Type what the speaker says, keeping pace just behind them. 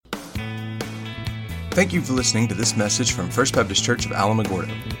Thank you for listening to this message from First Baptist Church of Alamogordo.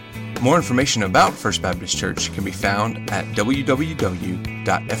 More information about First Baptist Church can be found at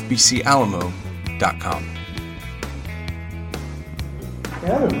www.fbcalamo.com.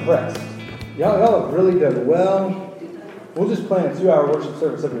 Man, I'm impressed. Y'all have really done well. We'll just plan a 2-hour worship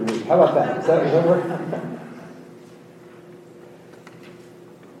service every week. How about that? Does that work?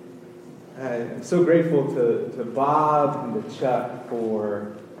 I'm so grateful to Bob and to Chuck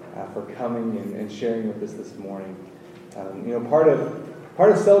for coming and sharing with us this morning. Part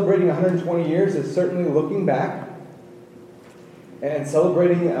of celebrating 120 years is certainly looking back and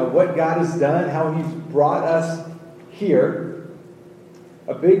celebrating what God has done, how He's brought us here.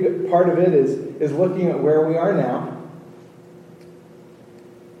 A big part of it is looking at where we are now.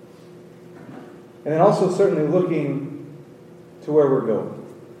 And then also certainly looking to where we're going.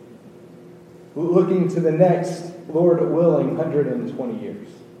 Looking to the next, Lord willing, 120 years.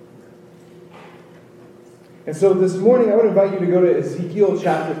 And so this morning I would invite you to go to Ezekiel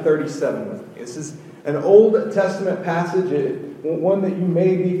chapter 37 with me. This is an Old Testament passage, one that you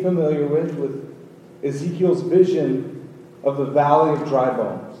may be familiar with Ezekiel's vision of the valley of dry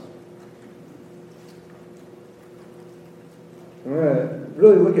bones. We're going to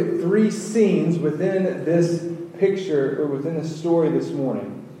really look at 3 scenes within this picture, or within this story this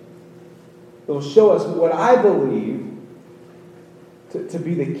morning, that will show us what I believe to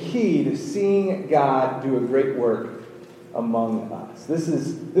be the key to seeing God do a great work among us. This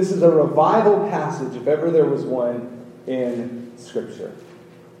is a revival passage, if ever there was one in Scripture.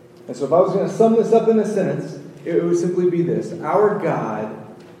 And so if I was going to sum this up in a sentence, it would simply be this: our God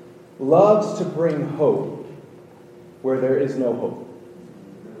loves to bring hope where there is no hope.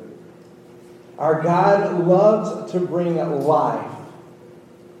 Our God loves to bring life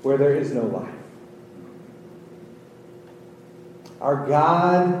where there is no life. Our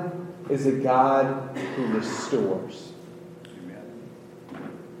God is a God who restores. Amen.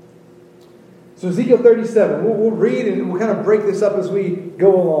 So Ezekiel 37, we'll read and we'll kind of break this up as we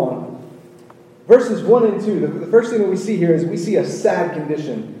go along. Verses 1 and 2, the first thing that we see here is we see a sad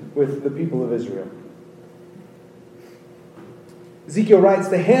condition with the people of Israel. Ezekiel writes,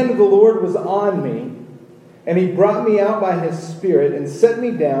 "The hand of the Lord was on me, and He brought me out by His Spirit and set me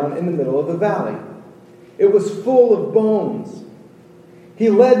down in the middle of the valley. It was full of bones. He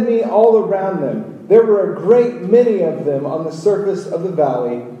led me all around them. There were a great many of them on the surface of the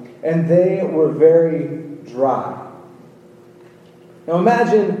valley, and they were very dry." Now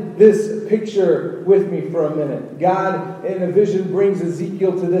imagine this picture with me for a minute. God, in a vision, brings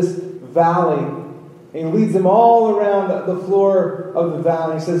Ezekiel to this valley, and He leads them all around the floor of the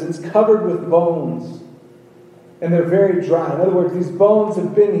valley. He says it's covered with bones, and they're very dry. In other words, these bones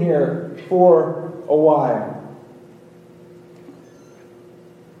have been here for a while.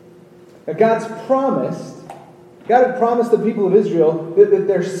 Now God had promised the people of Israel that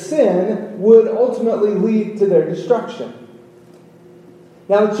their sin would ultimately lead to their destruction.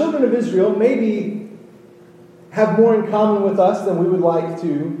 Now the children of Israel maybe have more in common with us than we would like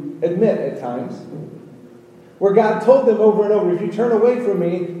to admit at times. Where God told them over and over, if you turn away from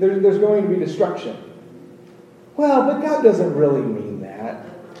me, there's going to be destruction. Well, but God doesn't really mean that.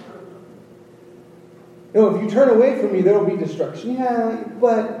 No, if you turn away from me, there will be destruction. Yeah,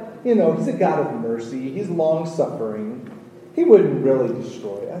 but He's a God of mercy. He's long-suffering. He wouldn't really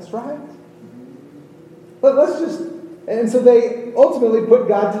destroy us, right? But and so they ultimately put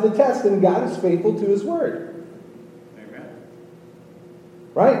God to the test, and God is faithful to His word. Amen.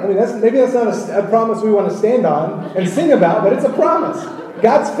 Right? I mean, maybe that's not a promise we want to stand on and sing about, but it's a promise.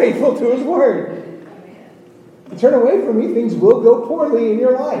 God's faithful to His word. If you turn away from me, things will go poorly in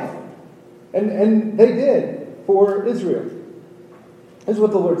your life. And they did for Israel. This is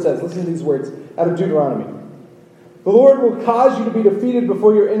what the Lord says. Listen to these words out of Deuteronomy. "The Lord will cause you to be defeated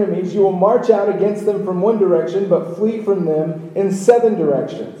before your enemies. You will march out against them from one direction, but flee from them in 7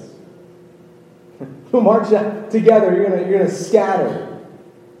 directions." You'll march out together. You're going to scatter.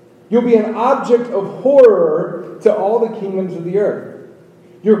 You'll be an object of horror to all the kingdoms of the earth.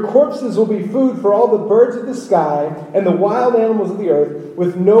 Your corpses will be food for all the birds of the sky and the wild animals of the earth,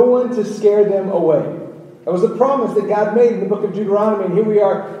 with no one to scare them away. That was a promise that God made in the book of Deuteronomy, and here we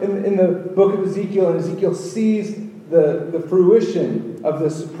are in the book of Ezekiel, and Ezekiel sees the fruition of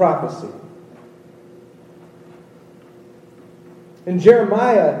this prophecy. In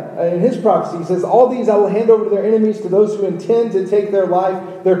Jeremiah, in his prophecy, he says, "All these I will hand over to their enemies, to those who intend to take their life.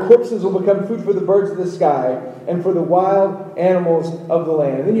 Their corpses will become food for the birds of the sky and for the wild animals of the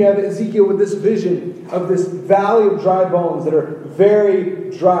land." And then you have Ezekiel with this vision of this valley of dry bones that are very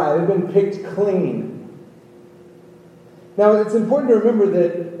dry. They've been picked clean. Now, it's important to remember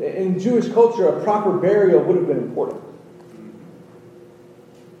that in Jewish culture, a proper burial would have been important.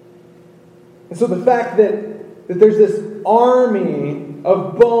 And so the fact that there's this army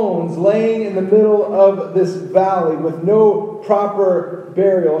of bones laying in the middle of this valley with no proper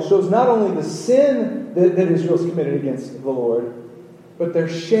burial shows not only the sin that Israel's committed against the Lord, but their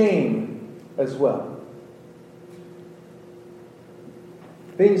shame as well.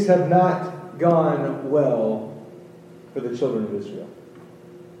 Things have not gone well for the children of Israel.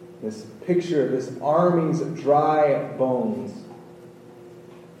 This picture of this army's dry bones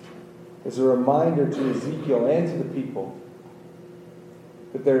is a reminder to Ezekiel and to the people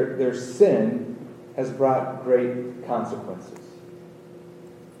that their sin has brought great consequences.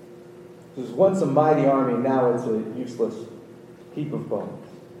 It was once a mighty army, now it's a useless heap of bones.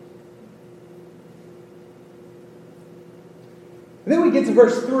 And then we get to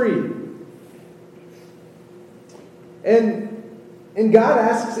verse 3. And God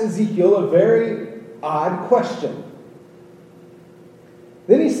asks Ezekiel a very odd question.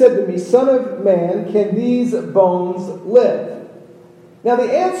 Then he said to me, "Son of man, can these bones live?" Now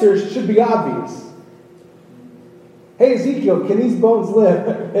the answer should be obvious. Hey Ezekiel, can these bones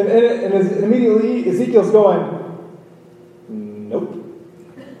live? And immediately Ezekiel's going, nope.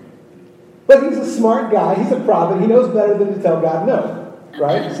 But he's a smart guy. He's a prophet. He knows better than to tell God no.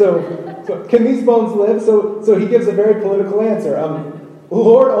 Right? So can these bones live? So he gives a very political answer.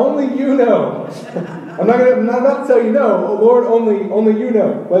 Lord, only you know. I'm not about to tell you no. Oh, Lord, only you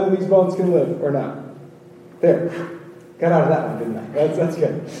know whether these bones can live or not. There. Got out of that one, didn't I? That's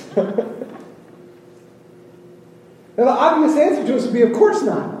good. Now, the obvious answer to us would be, of course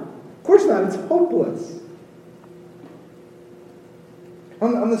not. Of course not. It's hopeless.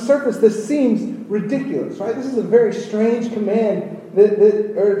 On the surface, this seems ridiculous, right? This is a very strange command,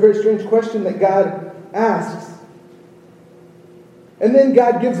 or a very strange question that God asks. And then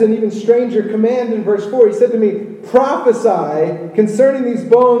God gives an even stranger command in verse 4. He said to me, "Prophesy concerning these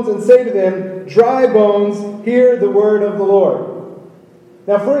bones and say to them, dry bones, hear the word of the Lord."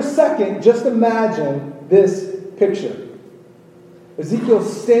 Now, for a second, just imagine this picture.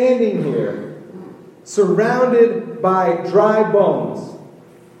 Ezekiel's standing here, surrounded by dry bones.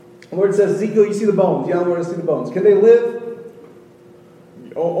 The Lord says, "Ezekiel, you see the bones." Yeah, Lord, I see the bones. Can they live?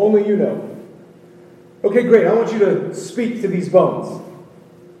 Only you know. Okay, great. I want you to speak to these bones.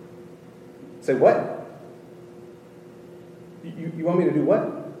 Say, what? You want me to do what?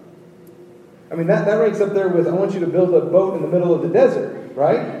 I mean, that ranks up there with, I want you to build a boat in the middle of the desert,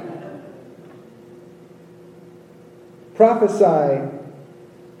 right? Prophesy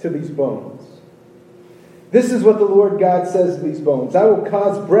to these bones. This is what the Lord God says to these bones. "I will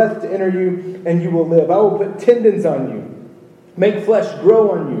cause breath to enter you, and you will live. I will put tendons on you, make flesh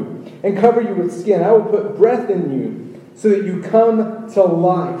grow on you, and cover you with skin. I will put breath in you, so that you come to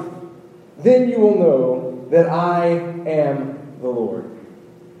life. Then you will know that I am the Lord."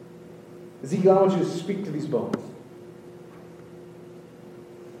 Ezekiel, I want you to speak to these bones.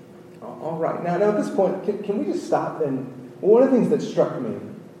 All right. Now at this point, can we just stop? And one of the things that struck me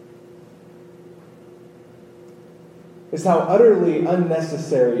is how utterly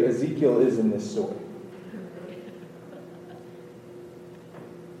unnecessary Ezekiel is in this story.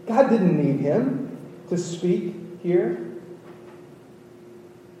 God didn't need him to speak here.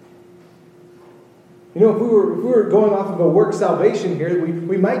 You know, if we were going off of a work salvation here,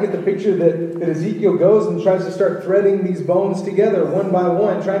 we might get the picture that Ezekiel goes and tries to start threading these bones together one by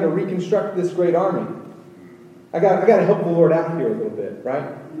one, trying to reconstruct this great army. I got to help the Lord out here a little bit, right?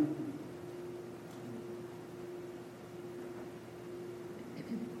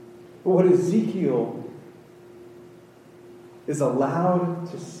 But what Ezekiel is allowed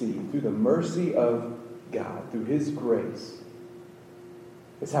to see through the mercy of God, through his grace,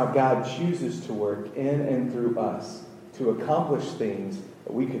 is how God chooses to work in and through us to accomplish things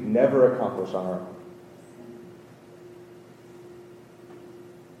that we could never accomplish on our own.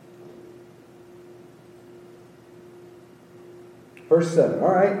 Verse 7.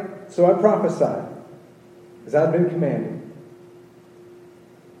 All right, so I prophesied, as I had been commanded.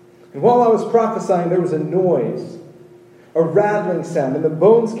 And while I was prophesying, there was a noise, a rattling sound, and the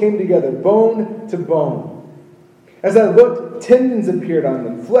bones came together, bone to bone. As I looked, tendons appeared on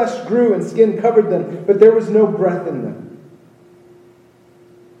them, flesh grew and skin covered them, but there was no breath in them.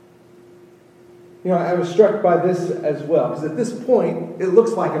 You know, I was struck by this as well, because at this point, it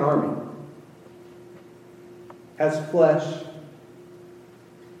looks like an army. Has flesh,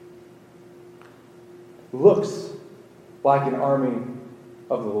 looks like an army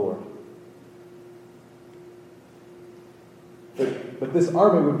of the Lord. But this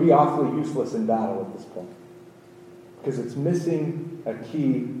army would be awfully useless in battle at this point. because it's missing a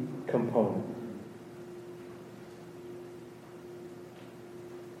key component.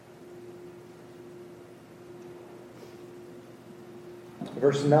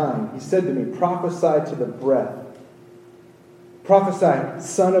 Verse 9, he said to me, prophesy to the breath. Prophesy,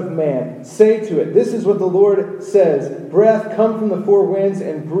 son of man. Say to it, this is what the Lord says. Breath, come from the four winds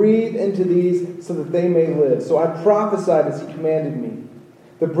and breathe into these so that they may live. So I prophesied as he commanded me.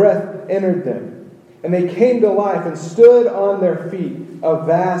 The breath entered them, and they came to life and stood on their feet, a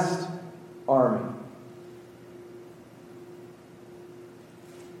vast army.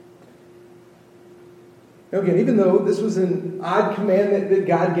 Now again, even though this was an odd command that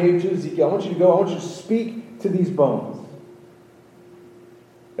God gave to Ezekiel, I want you to go, I want you to speak to these bones.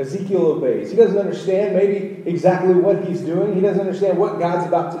 Ezekiel obeys. He doesn't understand maybe exactly what he's doing. He doesn't understand what God's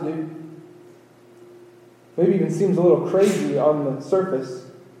about to do. Maybe even seems a little crazy on the surface.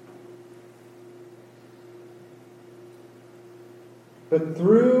 But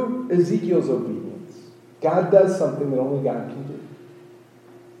through Ezekiel's obedience, God does something that only God can do.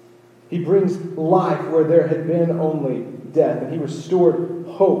 He brings life where there had been only death, and he restored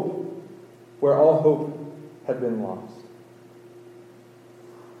hope where all hope had been lost.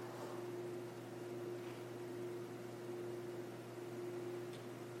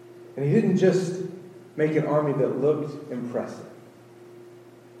 And he didn't just make an army that looked impressive,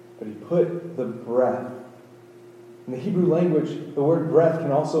 but he put the breath. In the Hebrew language, the word breath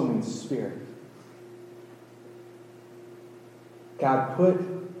can also mean spirit. God put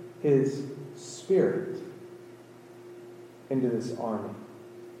his spirit into this army.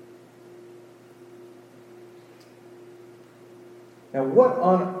 Now, what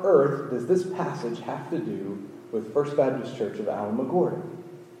on earth does this passage have to do with First Baptist Church of Alamogordo?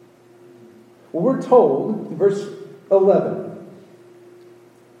 Well, we're told in verse 11,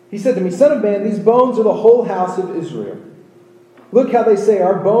 he said to me, Son of man, these bones are the whole house of Israel. Look how they say,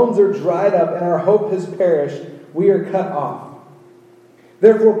 our bones are dried up and our hope has perished. We are cut off.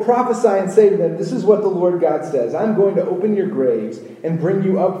 Therefore prophesy and say to them, this is what the Lord God says. I'm going to open your graves and bring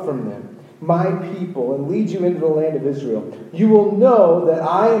you up from them, my people, and lead you into the land of Israel. You will know that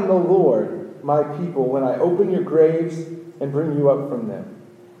I am the Lord, my people, when I open your graves and bring you up from them.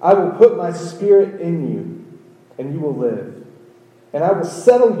 I will put my spirit in you, and you will live. And I will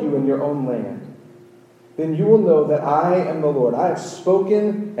settle you in your own land. Then you will know that I am the Lord. I have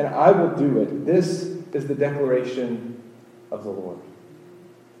spoken, and I will do it. This is the declaration of the Lord.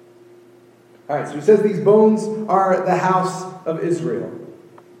 All right, so he says these bones are the house of Israel.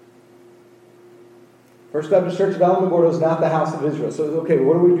 First Baptist Church of Alamogordo is not the house of Israel. So, okay,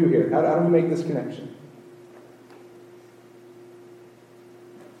 what do we do here? How do we make this connection?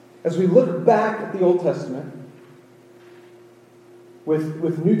 As we look back at the Old Testament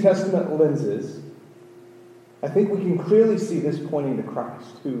with New Testament lenses, I think we can clearly see this pointing to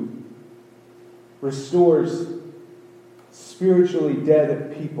Christ, who restores spiritually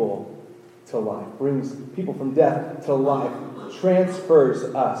dead people to life, brings people from death to life, transfers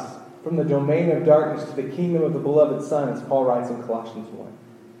us from the domain of darkness to the kingdom of the beloved Son, as Paul writes in Colossians 1.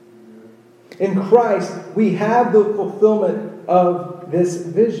 In Christ, we have the fulfillment of this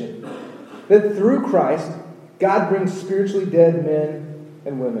vision, that through Christ, God brings spiritually dead men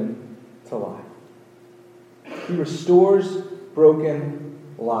and women to life. He restores broken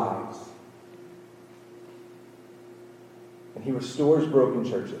lives. And he restores broken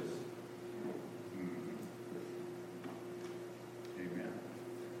churches. Amen.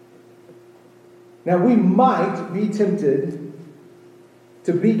 Now, we might be tempted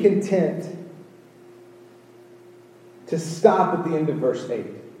to be content to stop at the end of verse 8.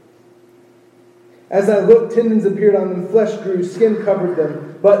 As I looked, tendons appeared on them, flesh grew, skin covered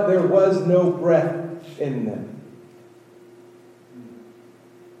them, but there was no breath in them.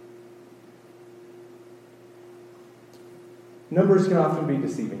 Numbers can often be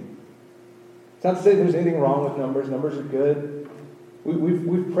deceiving. It's not to say there's anything wrong with numbers. Numbers are good.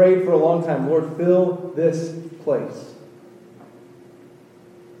 We've prayed for a long time, Lord, fill this place.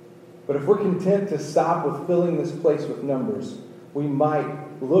 But if we're content to stop with filling this place with numbers, we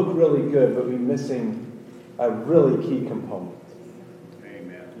might look really good, but be missing a really key component.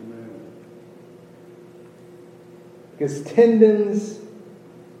 Amen. Because tendons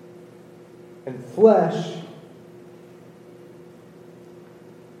and flesh,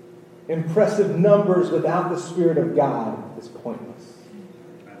 impressive numbers without the Spirit of God is pointless.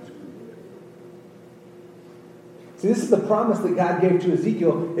 See, this is the promise that God gave to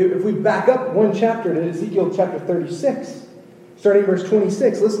Ezekiel. If we back up one chapter to Ezekiel chapter 36, starting verse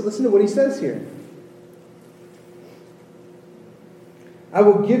 26, listen to what he says here. I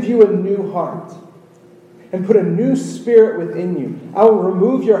will give you a new heart, and put a new spirit within you. I will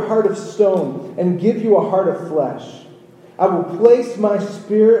remove your heart of stone and give you a heart of flesh. I will place my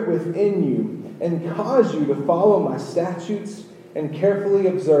spirit within you and cause you to follow my statutes and carefully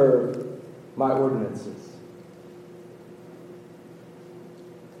observe my ordinances.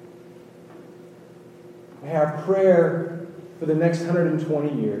 May our prayer for the next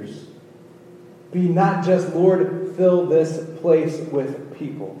 120 years be not just, Lord, fill this place with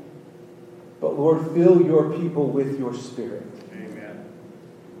people, but Lord, fill your people with your Spirit. Amen.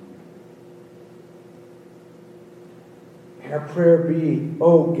 May our prayer be,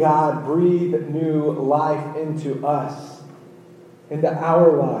 oh God, breathe new life into us, into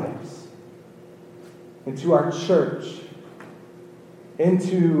our lives, into our church,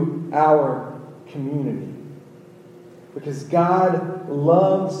 into our community. Because God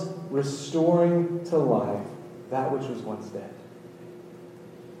loves restoring to life that which was once dead.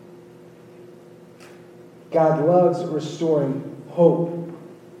 God loves restoring hope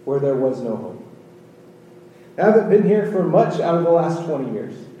where there was no hope. I haven't been here for much out of the last 20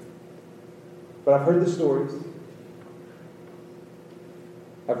 years, but I've heard the stories.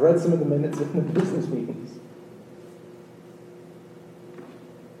 I've read some of the minutes in the business meetings.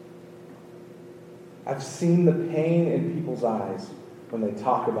 I've seen the pain in people's eyes when they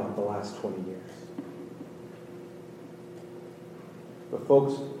talk about the last 20 years. But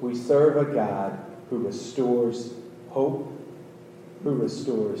folks, we serve a God who restores hope, who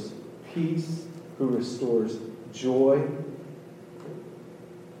restores peace, who restores joy.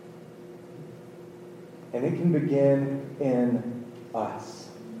 And it can begin in us.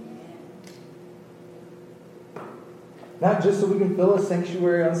 Not just so we can fill a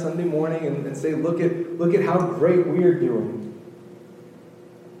sanctuary on Sunday morning and say, look at how great we are doing.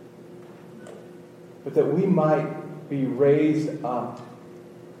 But that we might be raised up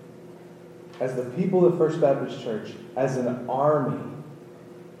as the people of First Baptist Church, as an army,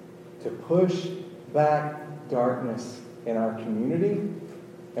 to push back darkness in our community,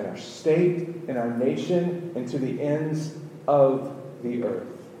 in our state, in our nation, and to the ends of the earth.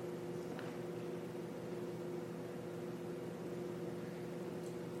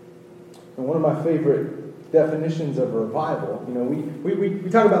 And one of my favorite definitions of revival, we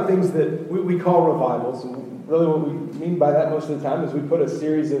talk about things that we call revivals. And really what we mean by that most of the time is we put a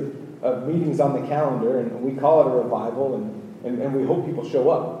series of meetings on the calendar and we call it a revival and we hope people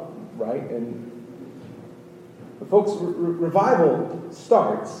show up, right? But folks, revival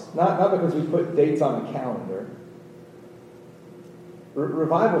starts, not because we put dates on a calendar.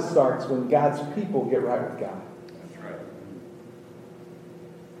 Revival starts when God's people get right with God.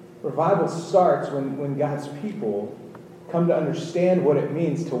 Revival starts when God's people come to understand what it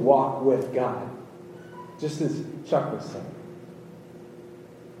means to walk with God. Just as Chuck was saying.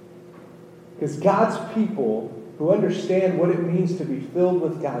 Because God's people who understand what it means to be filled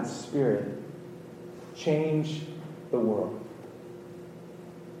with God's Spirit change the world.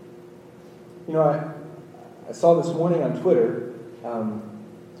 I saw this morning on Twitter, a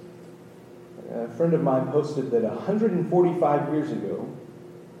friend of mine posted that 145 years ago,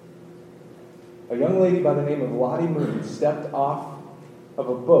 a young lady by the name of Lottie Moon stepped off of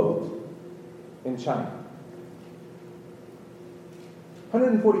a boat in China.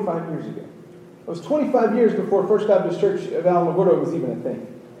 145 years ago. It was 25 years before First Baptist Church of Alamogordo was even a thing.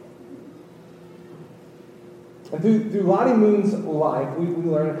 And through Lottie Moon's life, we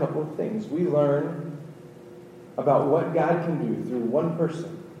learn a couple of things. We learn about what God can do through one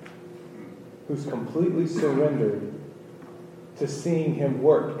person who's completely surrendered to seeing Him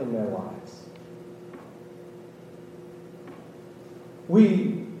work in their lives.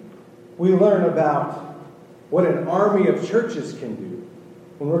 We learn about what an army of churches can do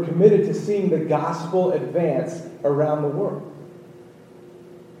when we're committed to seeing the gospel advance around the world.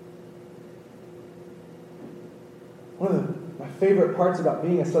 One of my favorite parts about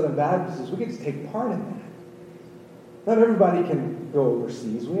being a Southern Baptist is we get to take part in that. Not everybody can go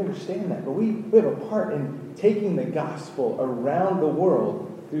overseas. We understand that. But we have a part in taking the gospel around the world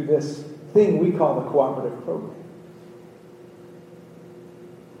through this thing we call the cooperative program.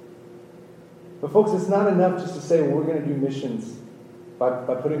 But folks, it's not enough just to say, well, we're going to do missions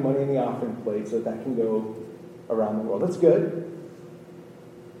by putting money in the offering plate so that can go around the world. That's good.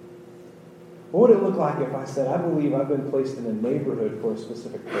 What would it look like if I said, I believe I've been placed in a neighborhood for a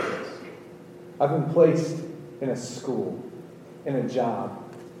specific purpose? I've been placed in a school, in a job.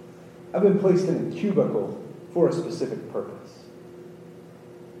 I've been placed in a cubicle for a specific purpose.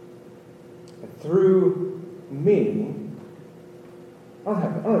 And through me, I don't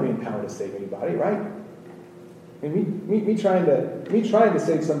have any power to save anybody, right? I mean, me trying to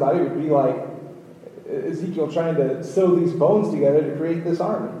save somebody would be like Ezekiel trying to sew these bones together to create this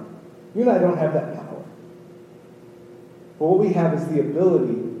army. You and I don't have that power. But what we have is the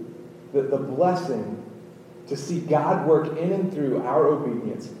ability, the blessing, to see God work in and through our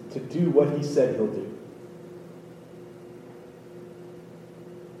obedience to do what he said he'll do.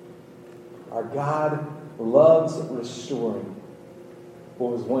 Our God loves restoring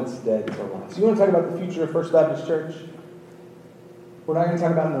what was once dead to life. So you want to talk about the future of First Baptist Church? We're not going to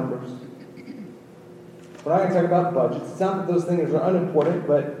talk about numbers. We're not going to talk about budgets. It's not that those things are unimportant,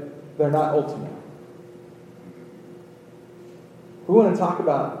 but they're not ultimate. We want to talk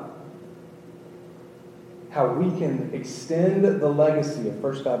about how we can extend the legacy of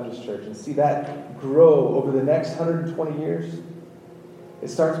First Baptist Church and see that grow over the next 120 years. It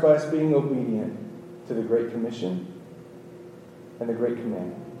starts by us being obedient to the Great Commission and the Great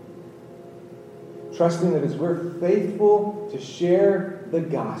Commandment. Trusting that as we're faithful to share the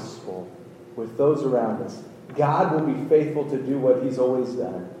gospel with those around us, God will be faithful to do what he's always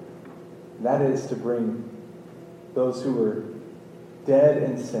done. And that is to bring those who were dead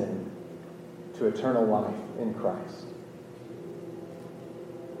in sin to eternal life in Christ.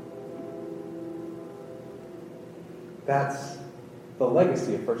 That's the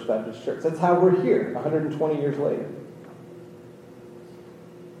legacy of First Baptist Church. That's how we're here 120 years later.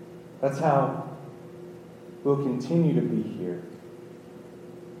 That's how we'll continue to be here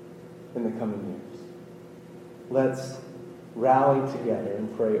in the coming years. Let's rally together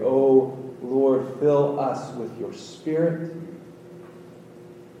and pray, "Oh Lord, fill us with your Spirit."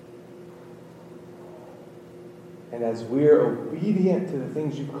 And as we're obedient to the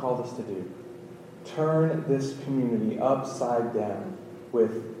things you've called us to do, turn this community upside down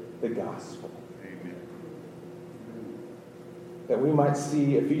with the gospel. Amen. That we might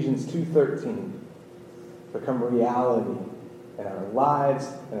see Ephesians 2:13 become reality in our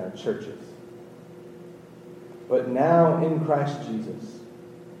lives and our churches. But now in Christ Jesus,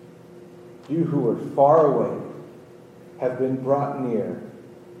 you who were far away have been brought near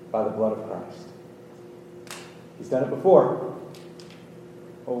by the blood of Christ. He's done it before.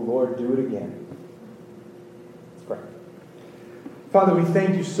 Oh Lord, do it again. Let's pray. Father, we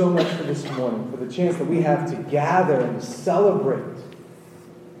thank you so much for this morning, for the chance that we have to gather and celebrate,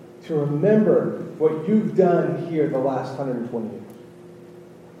 to remember what you've done here the last 120 years.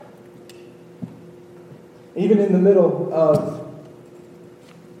 Even in the middle of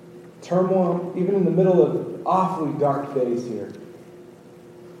turmoil, even in the middle of awfully dark days here,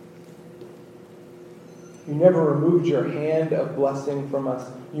 you never removed your hand of blessing from us.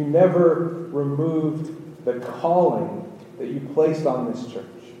 You never removed the calling that you placed on this church.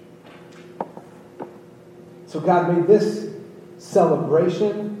 So God, may this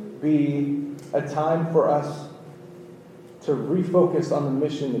celebration be a time for us to refocus on the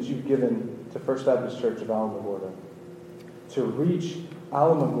mission that you've given to First Baptist Church of Alamogordo, to reach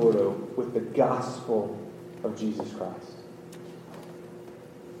Alamogordo with the gospel of Jesus Christ.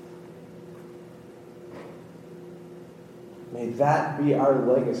 May that be our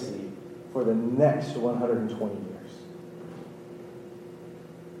legacy for the next 120 years.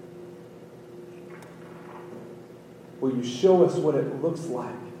 Will you show us what it looks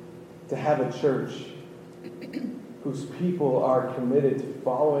like to have a church whose people are committed to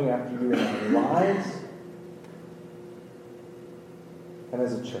following after you in our lives and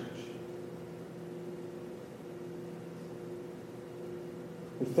as a church?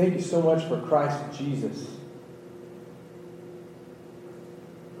 We thank you so much for Christ Jesus,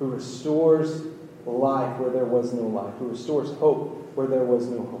 who restores life where there was no life, who restores hope where there was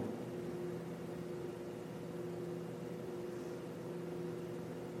no hope.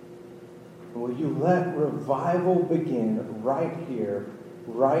 Will you let revival begin right here,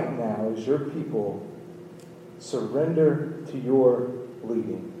 right now, as your people surrender to your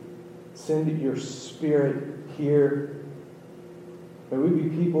leading? Send your Spirit here. May we be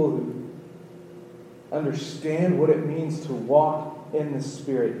people who understand what it means to walk in the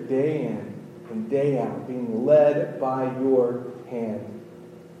Spirit day in and day out, being led by your hand.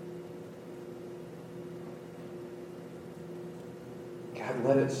 God,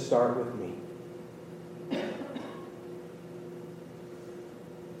 let it start with me.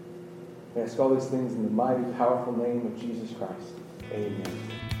 I ask all these things in the mighty, powerful name of Jesus Christ. Amen.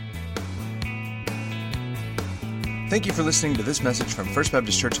 Thank you for listening to this message from First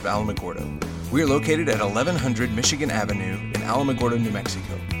Baptist Church of Alamogordo. We are located at 1100 Michigan Avenue in Alamogordo, New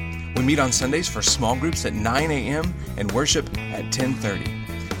Mexico. We meet on Sundays for small groups at 9 a.m. and worship at 10:30.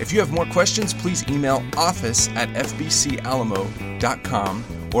 If you have more questions, please email office@fbcalamo.com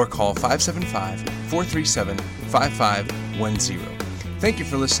or call 575-437-5510. Thank you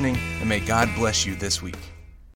for listening, and may God bless you this week.